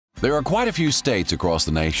There are quite a few states across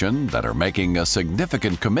the nation that are making a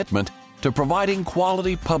significant commitment to providing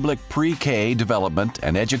quality public pre-K development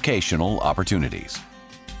and educational opportunities.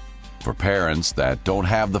 For parents that don't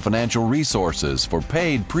have the financial resources for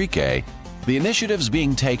paid pre-K, the initiatives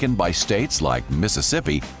being taken by states like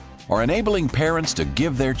Mississippi are enabling parents to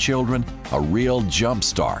give their children a real jump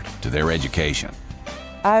start to their education.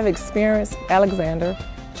 I've experienced Alexander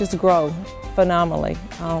just grow phenomenally.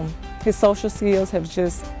 His social skills have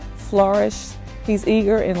just flourished. He's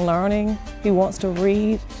eager in learning. He wants to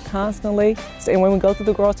read constantly. And when we go through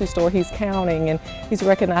the grocery store, he's counting and he's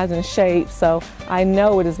recognizing shapes. So I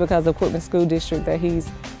know it is because of Quitman School District that he's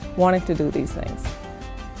wanting to do these things.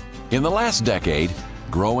 In the last decade,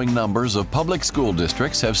 growing numbers of public school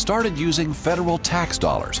districts have started using federal tax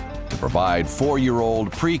dollars to provide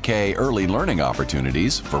 4-year-old pre-K early learning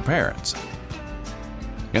opportunities for parents.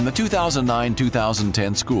 In the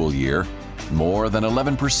 2009-2010 school year, more than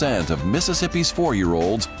 11% of Mississippi's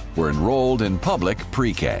 4-year-olds were enrolled in public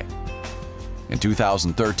pre-K. In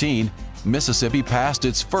 2013, Mississippi passed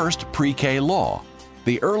its first pre-K law,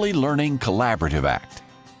 the Early Learning Collaborative Act.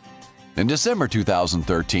 In December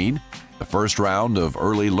 2013, the first round of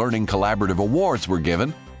Early Learning Collaborative Awards were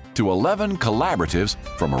given to 11 collaboratives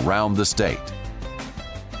from around the state.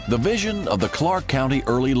 The vision of the Clark County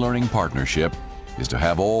Early Learning Partnership is to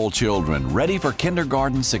have all children ready for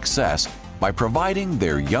kindergarten success by providing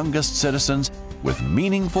their youngest citizens with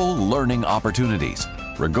meaningful learning opportunities,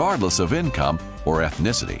 regardless of income or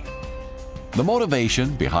ethnicity. The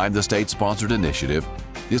motivation behind the state-sponsored initiative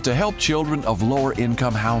is to help children of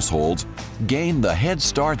lower-income households gain the head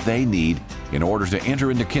start they need in order to enter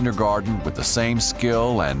into kindergarten with the same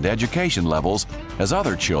skill and education levels as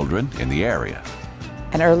other children in the area.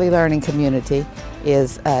 An early learning community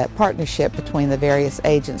is a partnership between the various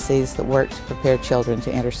agencies that work to prepare children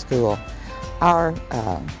to enter school. Our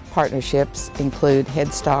partnerships include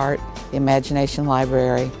Head Start, the Imagination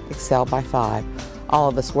Library, Excel by 5, all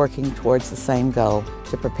of us working towards the same goal,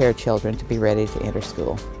 to prepare children to be ready to enter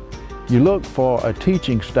school. You look for a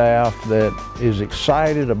teaching staff that is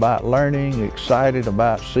excited about learning, excited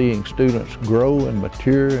about seeing students grow and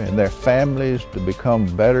mature and their families to become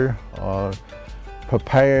better,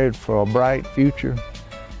 prepared for a bright future.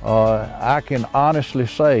 I can honestly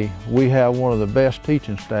say we have one of the best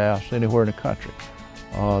teaching staffs anywhere in the country.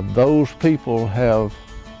 Those people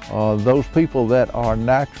that are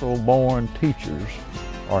natural-born teachers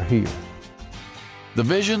are here. The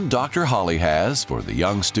vision Dr. Holly has for the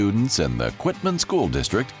young students in the Quitman School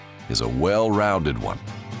District is a well-rounded one.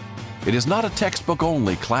 It is not a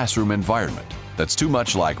textbook-only classroom environment that's too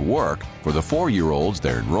much like work for the 4-year-olds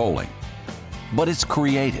they're enrolling. But it's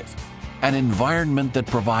creative, an environment that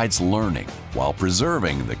provides learning while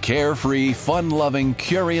preserving the carefree, fun-loving,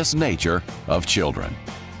 curious nature of children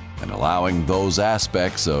and allowing those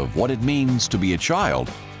aspects of what it means to be a child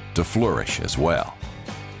to flourish as well.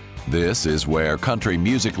 This is where country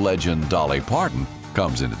music legend Dolly Parton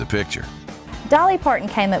comes into the picture. Dolly Parton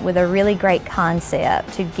came up with a really great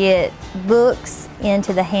concept to get books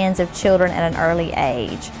into the hands of children at an early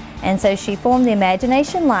age. And so she formed the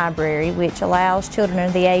Imagination Library, which allows children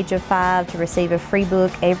under the age of 5 to receive a free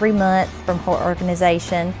book every month from her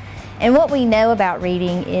organization. And what we know about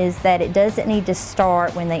reading is that it doesn't need to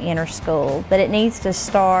start when they enter school, but it needs to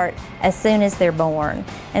start as soon as they're born.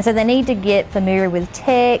 And so they need to get familiar with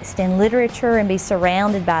text and literature and be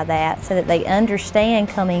surrounded by that so that they understand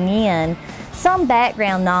coming in some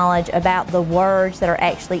background knowledge about the words that are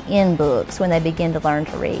actually in books when they begin to learn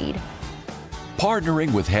to read.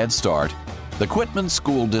 Partnering with Head Start, the Quitman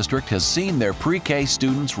School District has seen their pre-K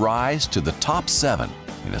students rise to the top 7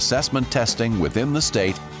 in assessment testing within the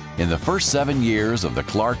state in the first 7 years of the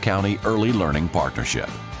Clark County Early Learning Partnership.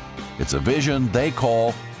 It's a vision they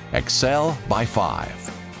call Excel by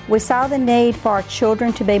 5. We saw the need for our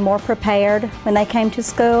children to be more prepared when they came to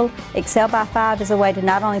school. Excel by 5 is a way to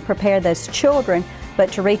not only prepare those children, but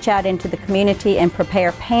to reach out into the community and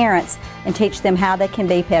prepare parents and teach them how they can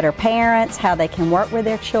be better parents, how they can work with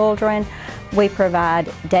their children. We provide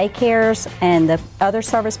daycares and the other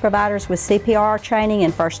service providers with CPR training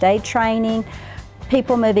and first aid training.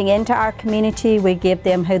 People moving into our community, we give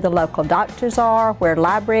them who the local doctors are, where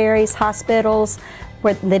libraries, hospitals,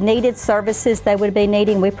 where the needed services they would be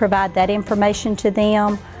needing, we provide that information to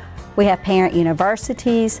them. We have parent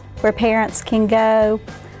universities where parents can go.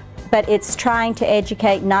 But it's trying to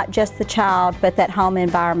educate not just the child, but that home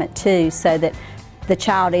environment too, so that the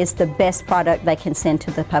child is the best product they can send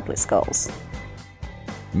to the public schools.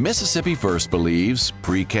 Mississippi First believes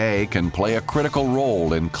pre-K can play a critical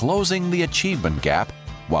role in closing the achievement gap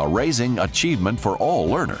while raising achievement for all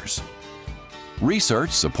learners. Research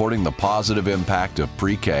supporting the positive impact of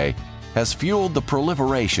pre-K has fueled the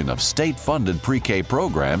proliferation of state-funded pre-K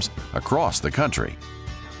programs across the country.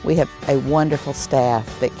 We have a wonderful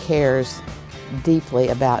staff that cares deeply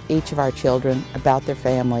about each of our children, about their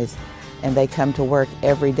families, and they come to work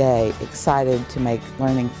every day excited to make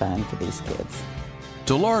learning fun for these kids.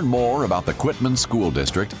 To learn more about the Quitman School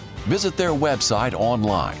District, visit their website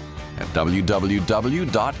online at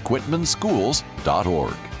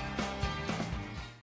www.quitmanschools.org.